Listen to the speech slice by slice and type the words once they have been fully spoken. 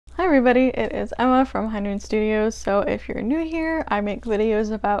everybody, it is Emma from High Noon Studios. So if you're new here, I make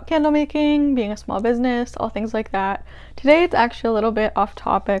videos about candle making, being a small business, all things like that. Today it's actually a little bit off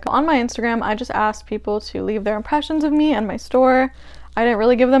topic. On my Instagram, I just asked people to leave their impressions of me and my store. I didn't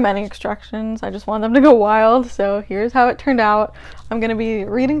really give them any instructions, I just wanted them to go wild, so here's how it turned out. I'm gonna be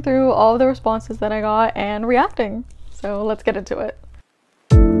reading through all of the responses that I got and reacting. So let's get into it.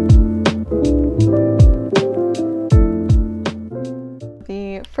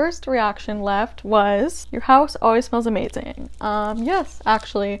 The first reaction left was, "Your house always smells amazing." Yes,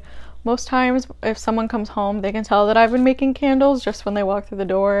 actually, most times if someone comes home, they can tell that I've been making candles just when they walk through the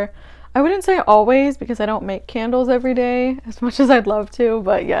door. I wouldn't say always because I don't make candles every day as much as I'd love to,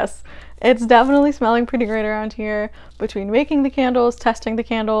 but yes, it's definitely smelling pretty great around here. Between making the candles, testing the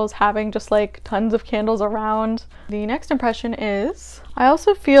candles, having just like tons of candles around. The next impression is, "I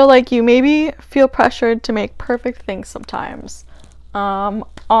also feel like you maybe feel pressured to make perfect things sometimes."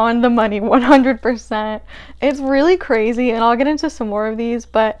 On the money, 100%. It's really crazy, and I'll get into some more of these,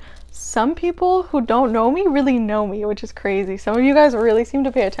 but some people who don't know me really know me, which is crazy. Some of you guys really seem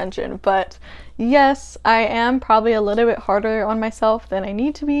to pay attention, but yes, I am probably a little bit harder on myself than I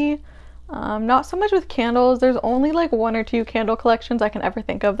need to be. Not so much with candles. There's only like 1 or 2 candle collections I can ever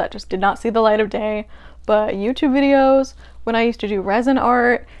think of that just did not see the light of day, but YouTube videos, when I used to do resin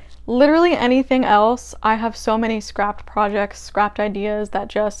art, literally anything else, I have so many scrapped projects, scrapped ideas that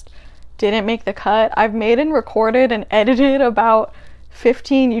just didn't make the cut. I've made and recorded and edited about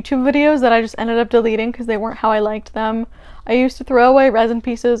 15 YouTube videos that I just ended up deleting because they weren't how I liked them. I used to throw away resin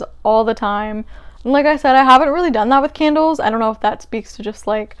pieces all the time. And like I said, I haven't really done that with candles. I don't know if that speaks to just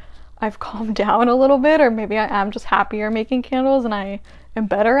like I've calmed down a little bit, or maybe I am just happier making candles and I am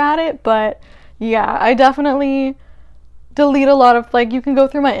better at it. But yeah, I definitely delete a lot of, like, you can go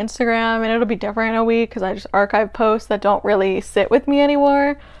through my Instagram and it'll be different in a week because I just archive posts that don't really sit with me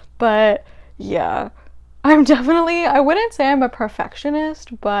anymore. But yeah, I'm definitely, I wouldn't say I'm a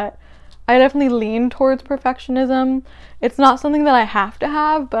perfectionist, but I definitely lean towards perfectionism. It's not something that I have to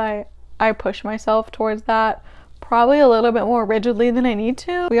have, but I push myself towards that probably a little bit more rigidly than I need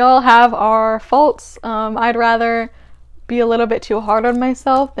to. We all have our faults. I'd rather be a little bit too hard on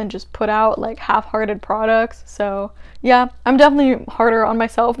myself than just put out like half-hearted products. So yeah, I'm definitely harder on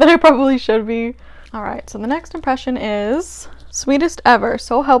myself than I probably should be. All right, so the next impression is, "Sweetest ever,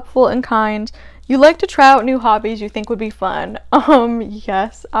 so helpful and kind. You like to try out new hobbies you think would be fun."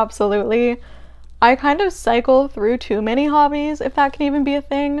 Yes, absolutely. I kind of cycle through too many hobbies, if that can even be a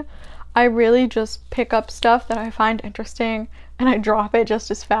thing. I really just pick up stuff that I find interesting and I drop it just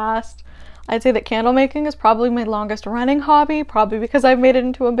as fast. I'd say that candle making is probably my longest running hobby, probably because I've made it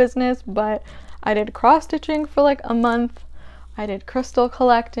into a business, but I did cross stitching for like a month. I did crystal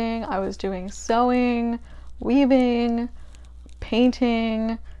collecting. I was doing sewing, weaving,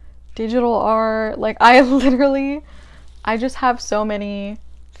 painting, digital art. Like I just have so many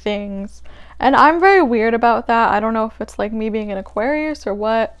things. And I'm very weird about that. I don't know if it's like me being an Aquarius or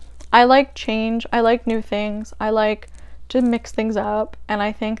what. I like change. I like new things. I like to mix things up, and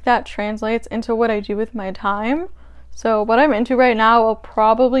I think that translates into what I do with my time. So what I'm into right now will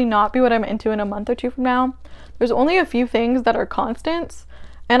probably not be what I'm into in a month or 2 from now. There's only a few things that are constants,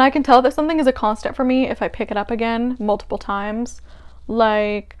 and I can tell that something is a constant for me if I pick it up again multiple times.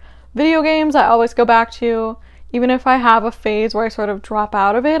 Like video games, I always go back to. Even if I have a phase where I sort of drop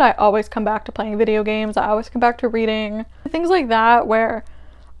out of it, I always come back to playing video games. I always come back to reading. Things like that where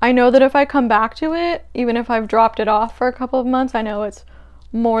I know that if I come back to it, even if I've dropped it off for a couple of months, I know it's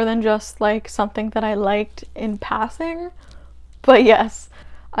more than just like something that I liked in passing. But yes,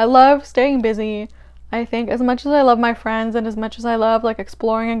 I love staying busy. I think as much as I love my friends and as much as I love like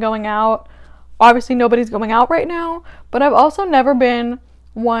exploring and going out, obviously nobody's going out right now, but I've also never been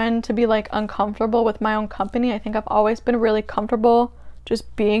one to be like uncomfortable with my own company. I think I've always been really comfortable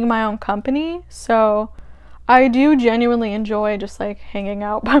just being my own company. So I do genuinely enjoy just like hanging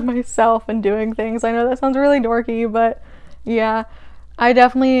out by myself and doing things. I know that sounds really dorky, but yeah, I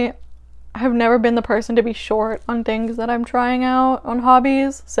definitely have never been the person to be short on things that I'm trying out, on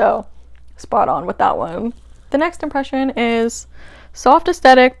hobbies, so spot on with that one. The next impression is, "Soft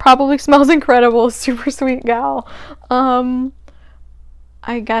aesthetic, probably smells incredible, super sweet gal."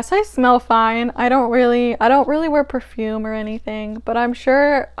 I guess I smell fine. I don't really wear perfume or anything, but I'm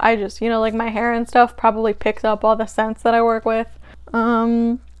sure I just, you know, like my hair and stuff probably picks up all the scents that I work with.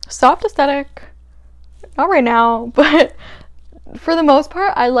 Soft aesthetic, not right now, but for the most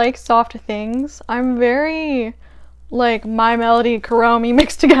part, I like soft things. I'm very like My Melody, Kuromi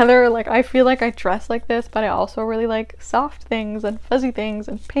mixed together. Like I feel like I dress like this, but I also really like soft things and fuzzy things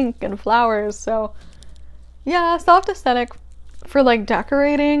and pink and flowers. So yeah, soft aesthetic for like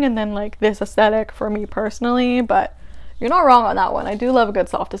decorating and then like this aesthetic for me personally, but you're not wrong on that one. I do love a good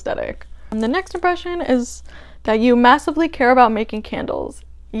soft aesthetic. And the next impression is that you massively care about making candles.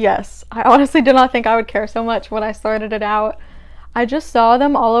 Yes, I honestly did not think I would care so much when I started it out. I just saw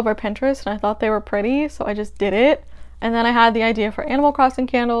them all over Pinterest and I thought they were pretty, so I just did it. And then I had the idea for Animal Crossing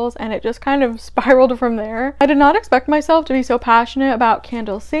candles and it just kind of spiraled from there. I did not expect myself to be so passionate about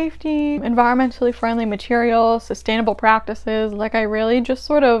candle safety, environmentally friendly materials, sustainable practices. Like I really just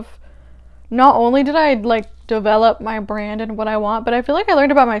sort of, not only did I like develop my brand and what I want, but I feel like I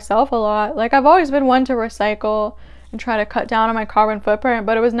learned about myself a lot. Like I've always been one to recycle and try to cut down on my carbon footprint,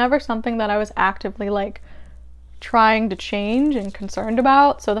 but it was never something that I was actively like trying to change and concerned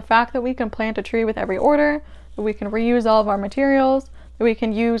about. So the fact that we can plant a tree with every order, that we can reuse all of our materials, that we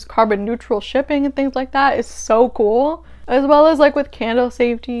can use carbon neutral shipping and things like that is so cool. As well as like with candle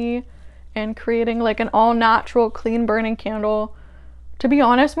safety and creating like an all natural clean burning candle. To be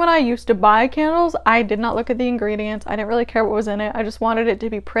honest, when I used to buy candles, I did not look at the ingredients. I didn't really care what was in it. I just wanted it to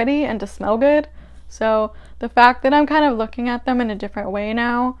be pretty and to smell good. So the fact that I'm kind of looking at them in a different way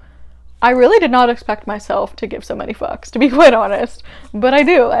now, I really did not expect myself to give so many fucks, to be quite honest. But I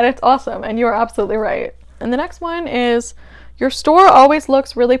do, and it's awesome, and you are absolutely right. And the next one is, your store always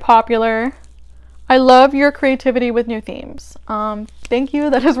looks really popular. I love your creativity with new themes. Thank you,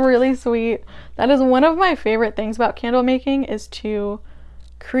 that is really sweet. That is one of my favorite things about candle making, is to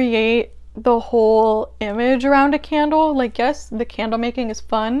create the whole image around a candle. Like, yes, the candle making is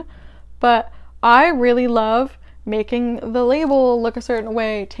fun, but I really love making the label look a certain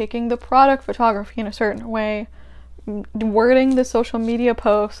way, taking the product photography in a certain way, wording the social media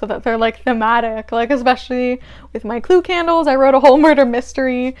posts so that they're like thematic. Like especially with my Clue candles, I wrote a whole murder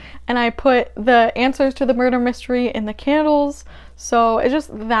mystery and I put the answers to the murder mystery in the candles. So it's just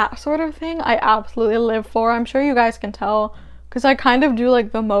that sort of thing I absolutely live for. I'm sure you guys can tell because I kind of do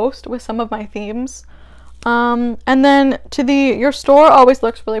like the most with some of my themes. And then to your store always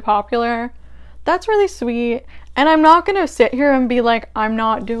looks really popular. That's really sweet. And I'm not going to sit here and be like, I'm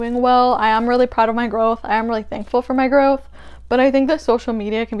not doing well. I am really proud of my growth. I am really thankful for my growth. But I think that social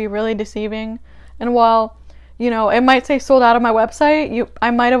media can be really deceiving. And while, you know, it might say sold out on my website,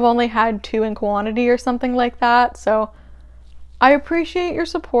 I might have only had 2 in quantity or something like that. So I appreciate your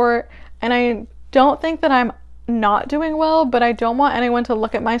support. And I don't think that I'm not doing well, but I don't want anyone to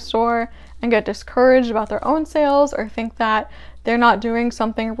look at my store and get discouraged about their own sales or think that they're not doing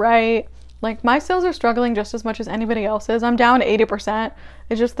something right. Like, my sales are struggling just as much as anybody else's. I'm down 80%.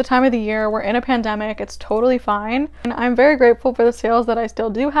 It's just the time of the year. We're in a pandemic. It's totally fine. And I'm very grateful for the sales that I still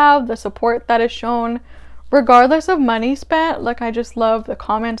do have, the support that is shown, regardless of money spent. Like, I just love the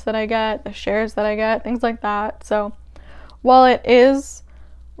comments that I get, the shares that I get, things like that. So, while it is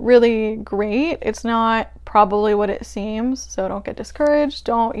really great, it's not probably what it seems. So, don't get discouraged.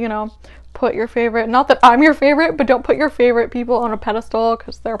 Don't, you know, put your favorite, not that I'm your favorite, but don't put your favorite people on a pedestal,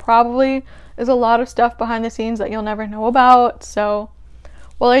 because there probably is a lot of stuff behind the scenes that you'll never know about. So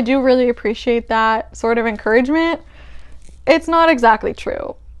while I do really appreciate that sort of encouragement, it's not exactly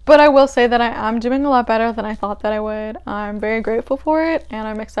true. But I will say that I am doing a lot better than I thought that I would. I'm very grateful for it, and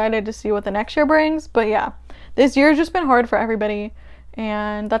I'm excited to see what the next year brings. But yeah, this year has just been hard for everybody,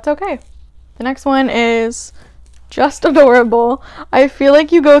 and that's okay. The next one is just adorable. I feel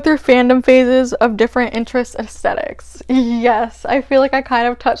like you go through fandom phases of different interest aesthetics. Yes, I feel like I kind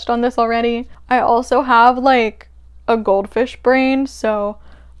of touched on this already. I also have like a goldfish brain, so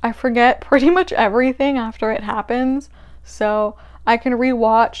I forget pretty much everything after it happens. So I can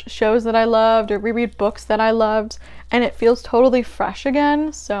rewatch shows that I loved or reread books that I loved, and it feels totally fresh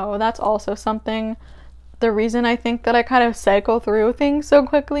again. So that's also something, the reason I think that I kind of cycle through things so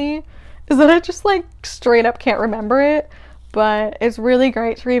quickly is that I just like straight up can't remember it. But it's really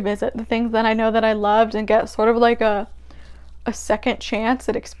great to revisit the things that I know that I loved and get sort of like a second chance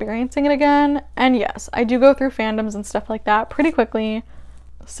at experiencing it again. And yes, I do go through fandoms and stuff like that pretty quickly.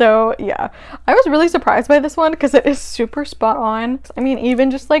 So yeah, I was really surprised by this one because it is super spot on. I mean,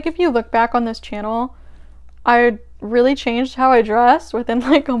 even just like if you look back on this channel, I really changed how I dressed within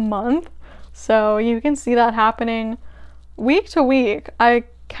like a month. So you can see that happening week to week. I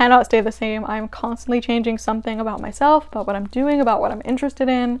cannot stay the same. I'm constantly changing something about myself, about what I'm doing, about what I'm interested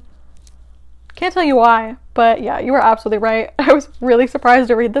in. Can't tell you why, but yeah, you were absolutely right. I was really surprised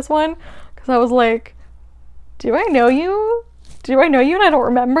to read this one because I was like, do I know you? Do I know you and I don't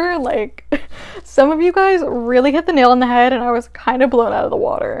remember? Like, some of you guys really hit the nail on the head and I was kind of blown out of the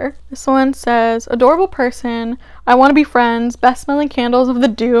water. This one says, adorable person, I want to be friends, best smelling candles of the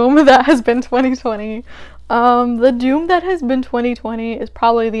doom that has been 2020. The doom that has been 2020 is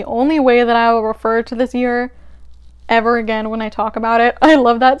probably the only way that I will refer to this year ever again when I talk about it. I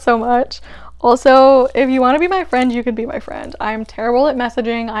love that so much. Also, if you want to be my friend, you can be my friend. I'm terrible at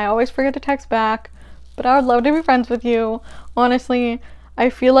messaging. I always forget to text back, but I would love to be friends with you. Honestly, I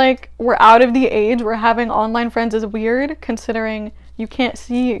feel like we're out of the age where having online friends is weird, considering you can't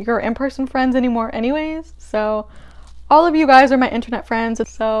see your in-person friends anymore anyways. So all of you guys are my internet friends.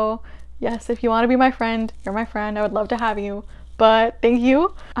 So yes, if you want to be my friend, you're my friend. I would love to have you. But thank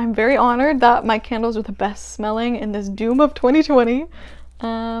you. I'm very honored that my candles are the best smelling in this doom of 2020.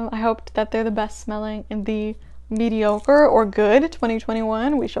 I hope that they're the best smelling in the mediocre or good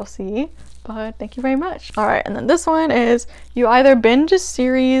 2021. We shall see. But thank you very much. All right, and then this one is, you either binge a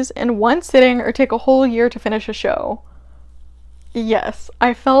series in one sitting or take a whole year to finish a show. Yes,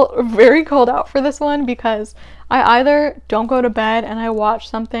 I felt very called out for this one because I either don't go to bed and I watch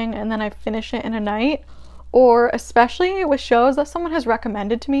something and then I finish it in a night, or especially with shows that someone has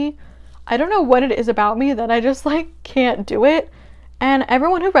recommended to me, I don't know what it is about me that I just like can't do it. And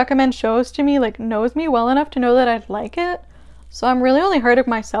everyone who recommends shows to me like knows me well enough to know that I'd like it. So I'm really only hurting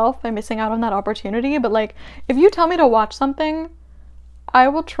myself by missing out on that opportunity. But like, if you tell me to watch something, I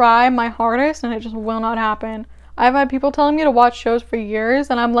will try my hardest and it just will not happen. I've had people telling me to watch shows for years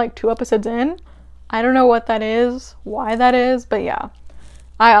and I'm like 2 episodes in. I don't know what that is, why that is, but yeah.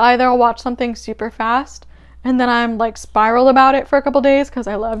 I either watch something super fast and then I'm like spiral about it for a couple days because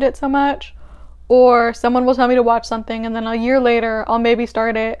I loved it so much, or someone will tell me to watch something and then a year later I'll maybe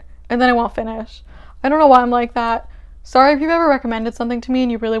start it and then I won't finish. I don't know why I'm like that. Sorry if you've ever recommended something to me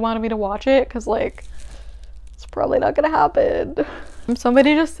and you really wanted me to watch it, because like it's probably not gonna happen.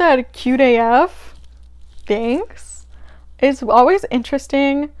 Somebody just said cute AF. Thanks. It's always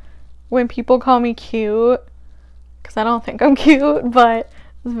interesting when people call me cute because I don't think I'm cute, but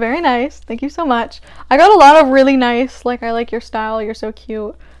it's very nice. Thank you so much. I got a lot of really nice, like, I like your style, you're so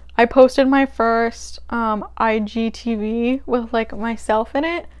cute. I posted my first IGTV with like myself in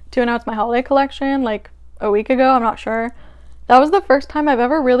it to announce my holiday collection like a week ago. I'm not sure. That was the first time I've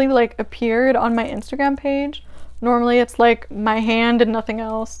ever really like appeared on my Instagram page. Normally it's like my hand and nothing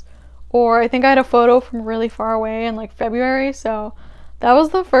else. Or I think I had a photo from really far away in like February, so that was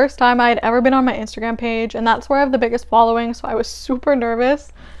the first time I had ever been on my Instagram page, and that's where I have the biggest following, so I was super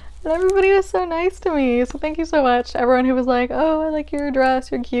nervous. And everybody was so nice to me, so thank you so much. Everyone who was like, oh, I like your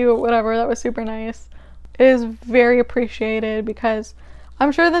dress, you're cute, whatever, that was super nice. It is very appreciated because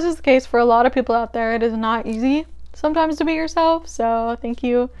I'm sure this is the case for a lot of people out there. It is not easy sometimes to be yourself, so thank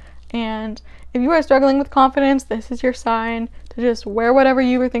you. And if you are struggling with confidence, this is your sign to just wear whatever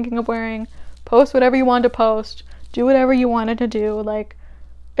you were thinking of wearing, post whatever you wanted to post, do whatever you wanted to do. Like,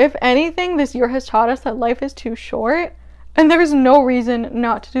 if anything, this year has taught us that life is too short and there's no reason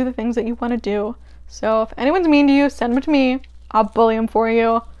not to do the things that you want to do. So if anyone's mean to you, send them to me. I'll bully them for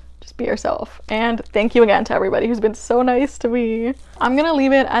you. Just be yourself. And thank you again to everybody who's been so nice to me. I'm gonna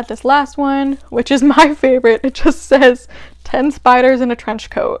leave it at this last one, which is my favorite. It just says 10 spiders in a trench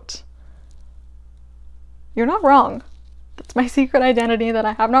coat. You're not wrong. That's my secret identity that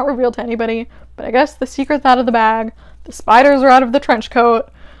I have not revealed to anybody, but I guess the secret's out of the bag. The spiders are out of the trench coat.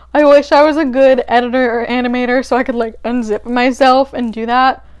 I wish I was a good editor or animator so I could like unzip myself and do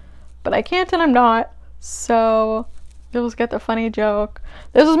that, but I can't and I'm not, so you'll just get the funny joke.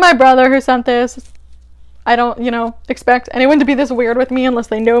 This is my brother who sent this. I don't, expect anyone to be this weird with me unless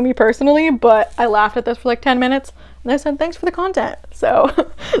they know me personally, but I laughed at this for like 10 minutes and I said thanks for the content. So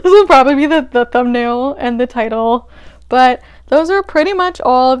this will probably be the thumbnail and the title. But those are pretty much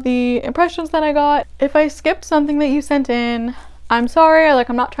all of the impressions that I got. If I skipped something that you sent in, I'm sorry.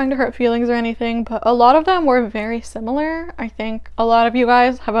 I'm not trying to hurt feelings or anything, but a lot of them were very similar. I think a lot of you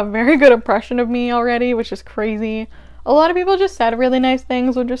guys have a very good impression of me already, which is crazy. A lot of people just said really nice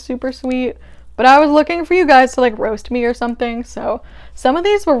things, which is super sweet, but I was looking for you guys to roast me or something, so some of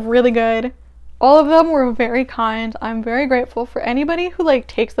these were really good. All of them were very kind. I'm very grateful for anybody who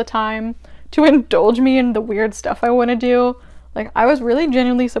takes the time to indulge me in the weird stuff I want to do. I was really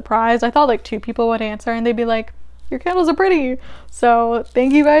genuinely surprised. I thought 2 people would answer and they'd be like, your candles are pretty. So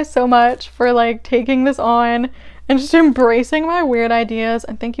thank you guys so much for taking this on and just embracing my weird ideas,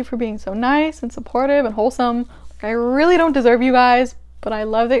 and thank you for being so nice and supportive and wholesome. I really don't deserve you guys, but I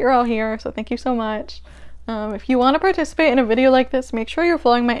love that you're all here, so thank you so much. If you want to participate in a video like this, make sure you're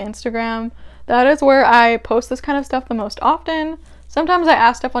following my Instagram. That is where I post this kind of stuff the most often. Sometimes I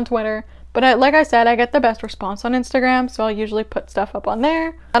ask stuff on Twitter, but like I said, I get the best response on Instagram, so I'll usually put stuff up on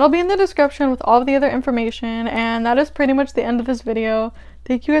there. That'll be in the description with all of the other information, and that is pretty much the end of this video.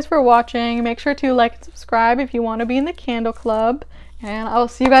 Thank you guys for watching. Make sure to like and subscribe if you want to be in the candle club, and I will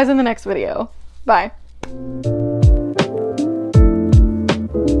see you guys in the next video. Bye.